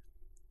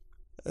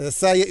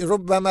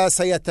ربما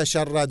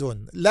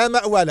سيتشردون، لا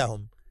مأوى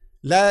لهم،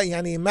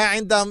 لا ما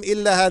عندهم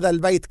إلا هذا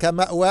البيت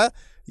كمأوى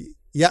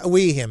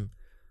يأويهم.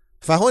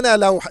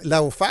 فهنا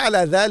لو فعل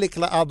ذلك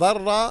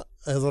لأضر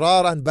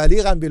إضرارا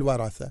بالغا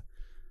بالورثة،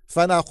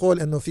 فنقول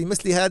أنه في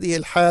مثل هذه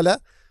الحالة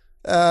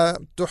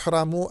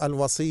تحرم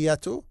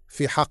الوصية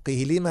في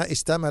حقه لما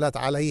اشتملت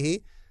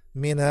عليه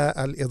من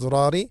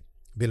الإضرار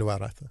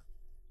بالورثة.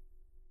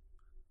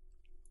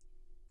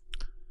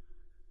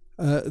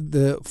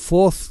 The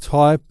fourth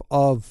type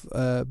of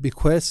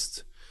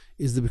bequest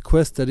is the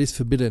bequest that is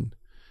forbidden.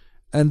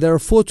 And there are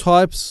four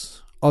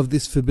types of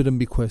this forbidden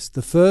bequest.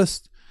 The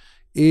first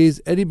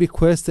is any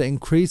bequest that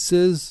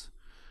increases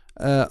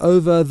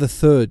over the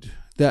third,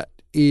 that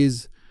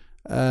is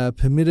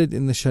permitted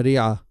in the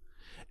Sharia.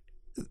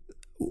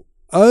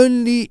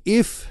 Only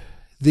if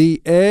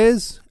the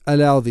heirs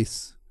allow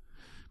this.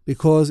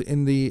 Because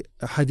in the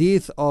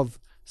hadith of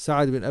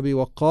Sa'ad bin Abi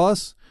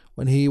Waqqas,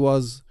 when he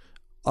was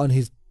on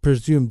his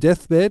presumed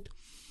deathbed,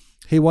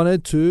 he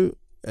wanted to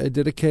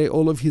dedicate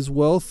all of his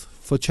wealth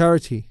for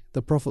charity.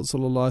 The Prophet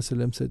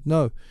ﷺ said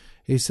no.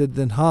 He said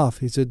then half.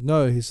 He said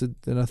no. He said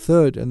then a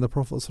third. And the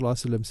Prophet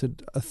ﷺ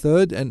said a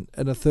third, and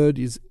a third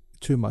is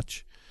too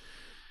much.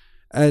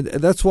 And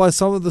that's why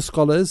some of the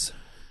scholars,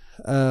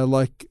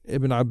 like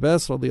Ibn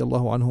Abbas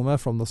radiallahu anhuma,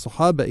 from the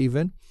Sahaba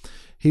even,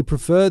 he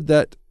preferred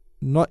that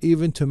not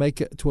even to make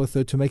it to a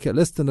third, to make it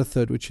less than a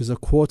third, which is a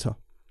quarter.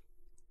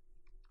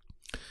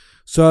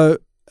 So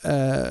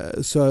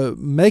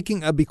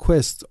making a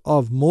bequest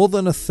of more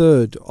than a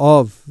third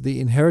of the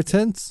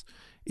inheritance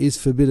is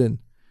forbidden.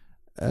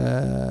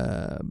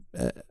 But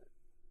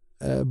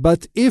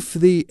if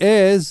the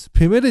heirs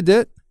permitted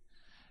it,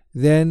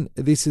 then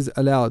this is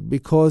allowed,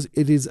 because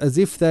it is as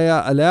if they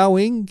are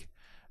allowing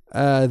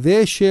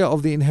their share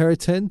of the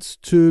inheritance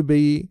to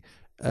be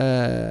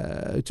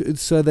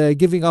so they're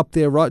giving up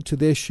their right to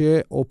their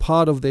share or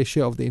part of their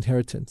share of the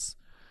inheritance,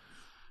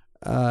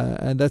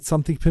 and that's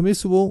something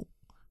permissible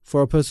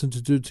for a person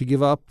to do, to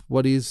give up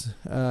what is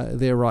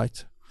their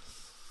right,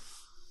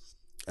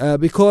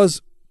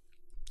 because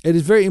it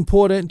is very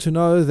important to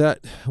know that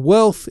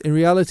wealth in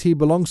reality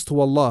belongs to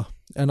Allah,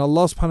 and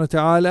Allah subhanahu wa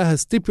ta'ala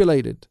has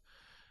stipulated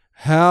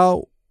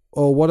how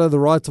or what are the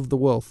rights of the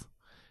wealth,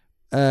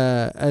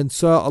 and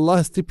so Allah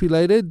has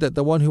stipulated that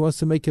the one who wants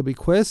to make a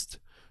bequest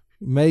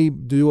may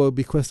do a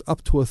bequest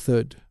up to a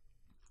third.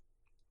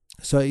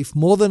 So if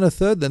more than a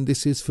third, then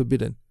this is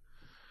forbidden.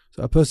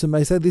 So a person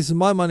may say, this is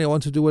my money, I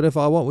want to do whatever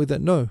I want with it.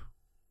 No,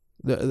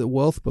 the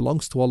wealth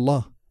belongs to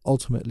Allah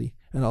ultimately,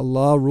 and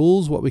Allah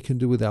rules what we can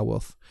do with our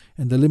wealth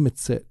and the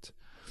limits set.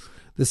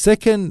 The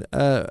second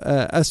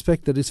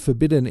aspect that is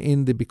forbidden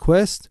in the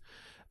bequest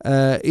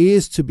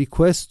is to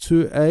bequest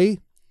to an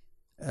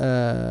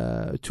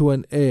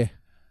heir.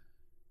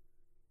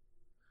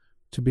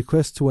 To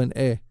bequest to an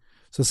heir.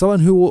 So someone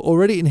who will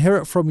already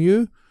inherit from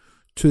you,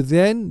 to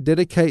then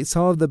dedicate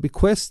some of the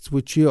bequests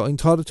which you are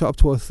entitled to up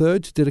to a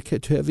third, to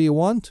dedicate to whoever you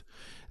want,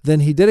 then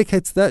he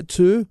dedicates that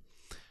to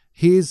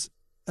his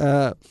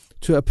to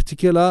a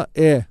particular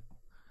heir,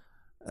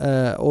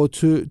 or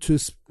to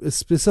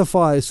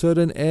specify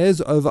certain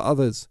heirs over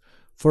others.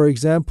 For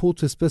example,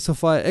 to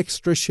specify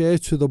extra share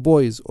to the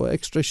boys, or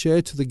extra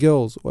share to the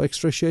girls, or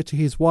extra share to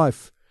his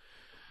wife.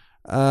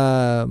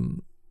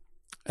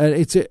 And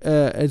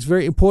it's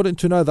very important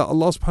to know that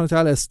Allah subhanahu wa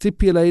ta'ala has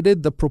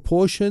stipulated the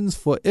proportions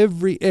for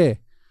every heir.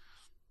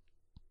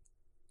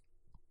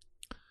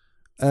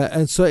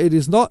 And so it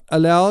is not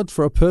allowed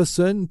for a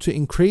person to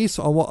increase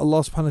on what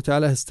Allah subhanahu wa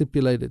ta'ala has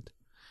stipulated.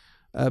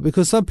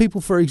 Because some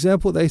people, for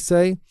example, they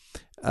say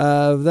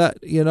that,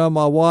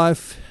 my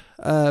wife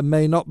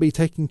may not be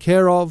taken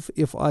care of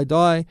if I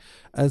die,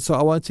 and so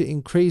I want to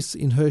increase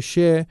in her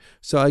share,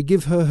 so I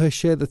give her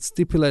share that's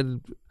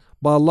stipulated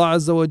by Allah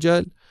Azza wa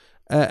Jal,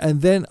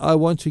 and then I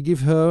want to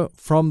give her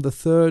from the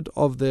third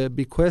of the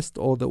bequest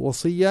or the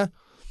wasiyah,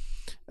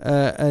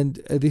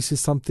 and this is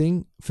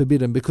something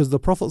forbidden, because the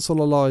Prophet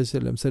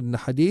ﷺ said in the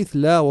hadith,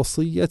 La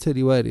wasiyyata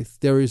liwarith,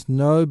 there is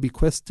no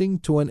bequesting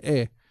to an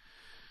heir,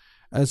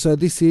 and so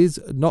this is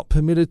not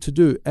permitted to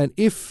do. And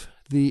if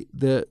the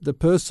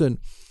person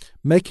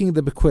making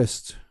the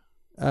bequest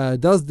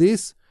does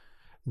this,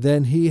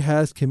 then he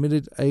has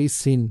committed a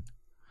sin.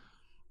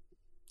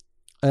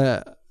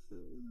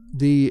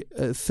 The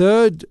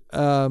third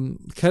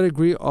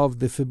category of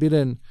the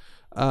forbidden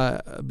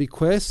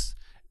bequest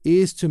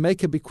is to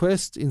make a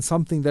bequest in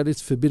something that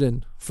is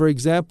forbidden. For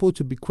example,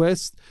 to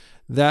bequest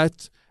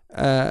that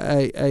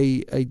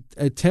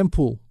a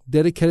temple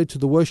dedicated to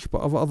the worship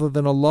of other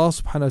than Allah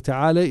subhanahu wa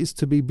ta'ala is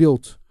to be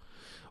built.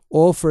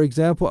 Or, for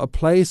example, a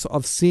place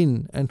of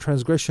sin and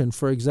transgression.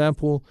 For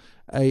example,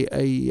 a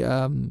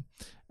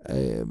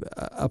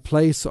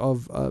place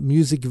of a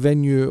music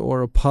venue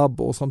or a pub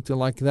or something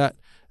like that.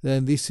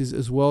 Then this is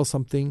as well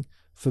something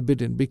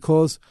forbidden,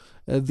 because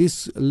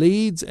this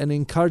leads and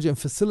encourages and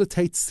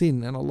facilitates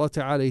sin. And Allah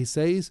Ta'ala, He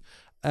says,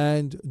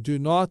 and do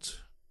not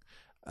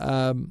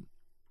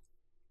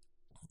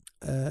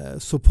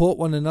support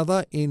one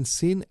another in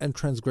sin and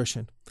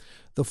transgression.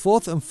 The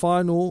fourth and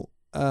final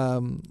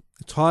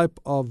type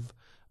of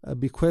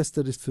bequest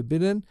that is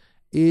forbidden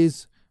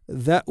is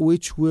that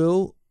which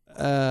will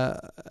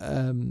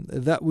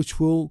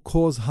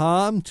cause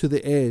harm to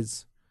the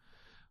heirs.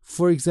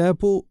 For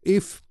example,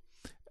 if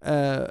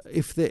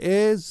if the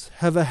heirs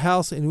have a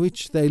house in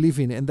which they live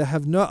in and they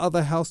have no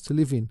other house to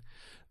live in,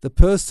 the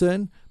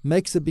person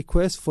makes a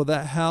bequest for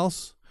that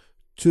house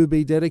to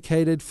be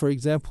dedicated, for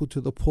example,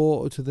 to the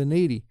poor or to the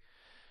needy.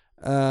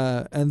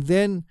 And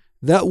then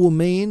that will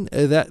mean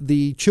that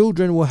the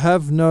children will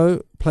have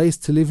no place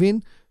to live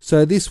in.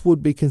 So this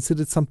would be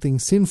considered something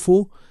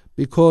sinful,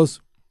 because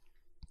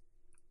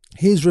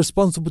he's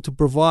responsible to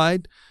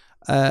provide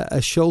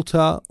a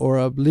shelter or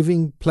a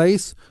living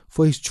place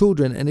for his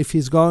children. And if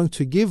he's going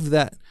to give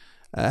that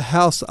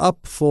house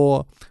up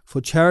for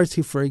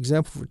charity, for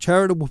example, for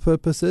charitable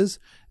purposes,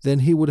 then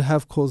he would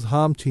have caused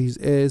harm to his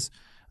heirs,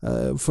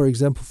 for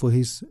example, for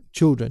his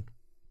children.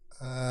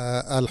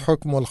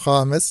 الحكم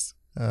الخامس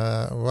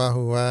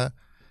وهو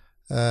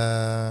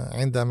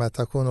عندما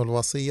تكون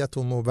الوصية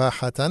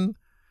مباحة.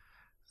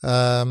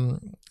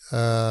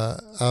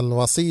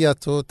 الوصية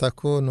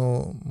تكون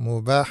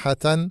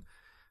مباحة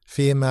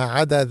فيما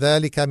عدا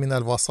ذلك من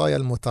الوصايا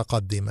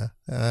المتقدمة.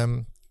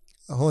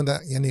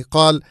 هنا يعني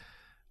قال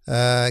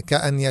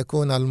كأن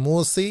يكون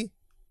الموصي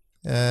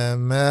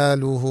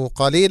ماله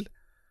قليل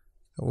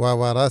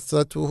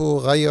وورثته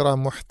غير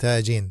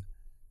محتاجين،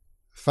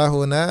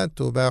 فهنا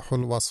تباح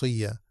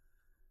الوصية.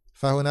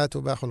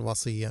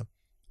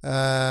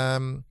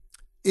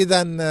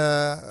 إذن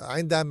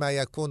عندما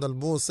يكون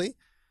الموصي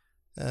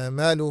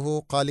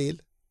ماله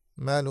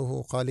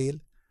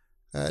قليل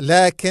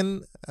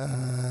لكن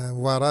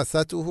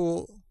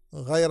ورثته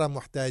غير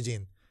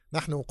محتاجين،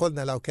 نحن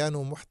قلنا لو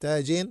كانوا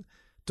محتاجين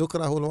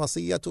تكره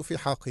الوصية في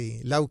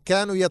حقه، لو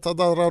كانوا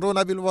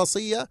يتضررون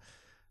بالوصية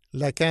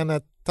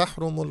لكانت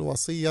تحرم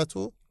الوصية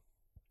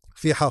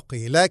في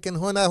حقه، لكن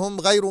هنا هم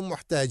غير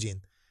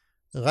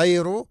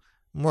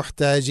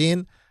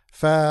محتاجين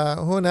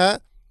فهنا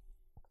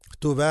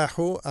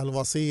تباح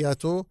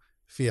الوصية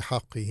في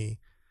حقه.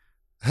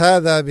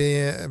 هذا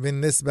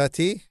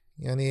بالنسبة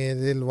يعني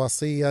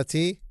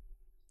للوصية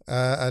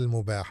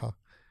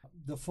المباحة.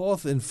 The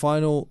fourth and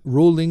final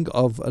ruling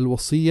of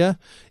al-wasiyah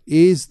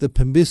is the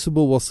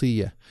permissible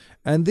wasiyah,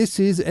 and this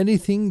is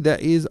anything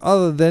that is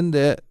other than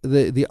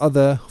the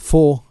other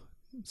four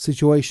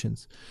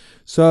situations.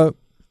 So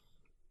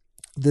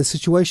the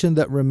situation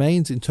that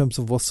remains in terms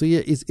of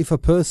wasiyah is if a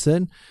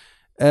person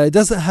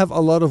doesn't have a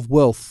lot of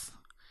wealth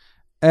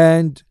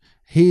and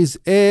his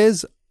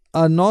heirs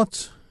are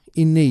not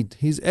in need,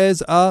 his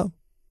heirs are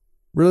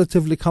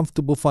relatively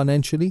comfortable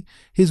financially,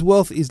 his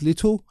wealth is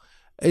little.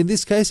 In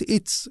this case,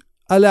 it's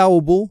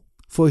allowable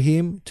for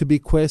him to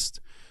bequest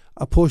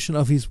a portion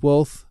of his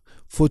wealth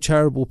for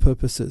charitable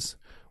purposes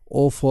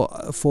or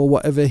for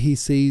whatever he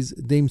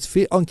deems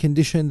fit, on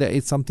condition that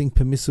it's something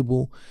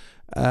permissible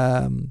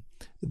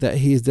that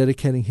he is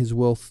dedicating his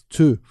wealth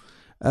to.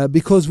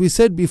 Because we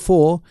said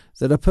before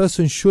that a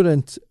person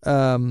shouldn't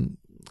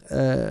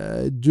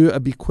do a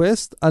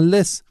bequest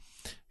unless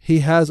he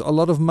has a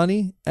lot of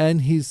money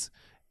and his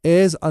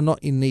heirs are not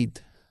in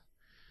need,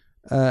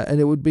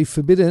 and it would be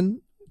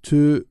forbidden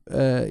to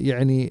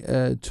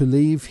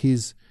leave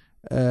his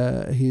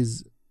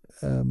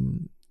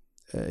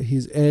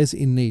heirs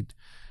in need.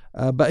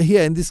 But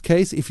here in this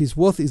case, if his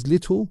wealth is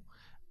little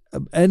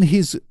and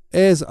his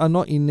heirs are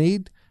not in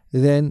need,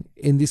 then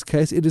in this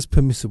case it is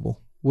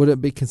permissible.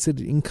 Wouldn't be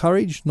considered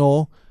encouraged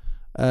nor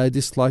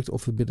disliked or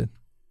forbidden,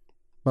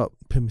 but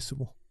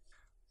permissible.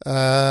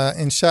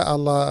 إن شاء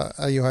الله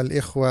أيها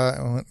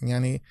الإخوة،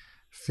 يعني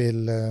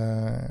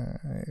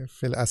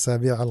في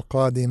الأسابيع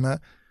القادمة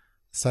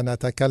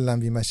سنتكلم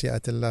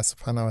بمشيئة الله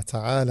سبحانه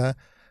وتعالى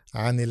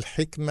عن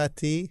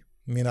الحكمة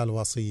من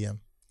الوصية.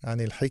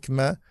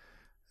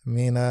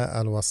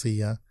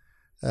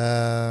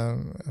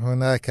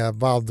 هناك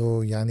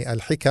بعض يعني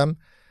الحكم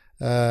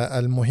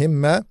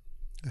المهمة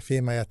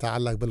فيما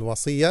يتعلق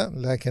بالوصية،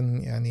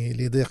 لكن يعني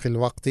لضيق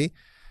الوقت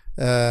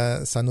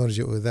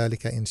سنرجع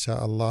ذلك إن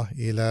شاء الله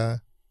إلى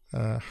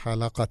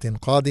حلقة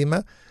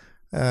قادمة.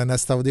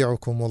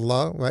 نستودعكم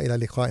الله وإلى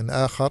لقاء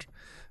آخر.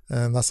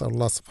 نسأل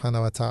الله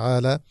سبحانه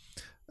وتعالى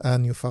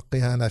أن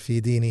يفقهنا في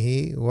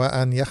دينه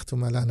وأن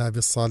يختم لنا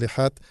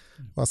بالصالحات،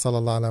 وصلى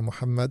الله على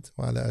محمد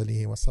وعلى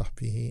آله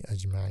وصحبه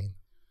أجمعين.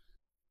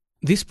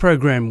 This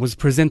program was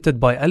presented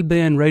by Al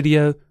Bayan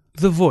Radio,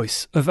 the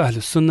voice of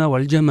Ahlus Sunnah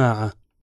wal Jama'ah.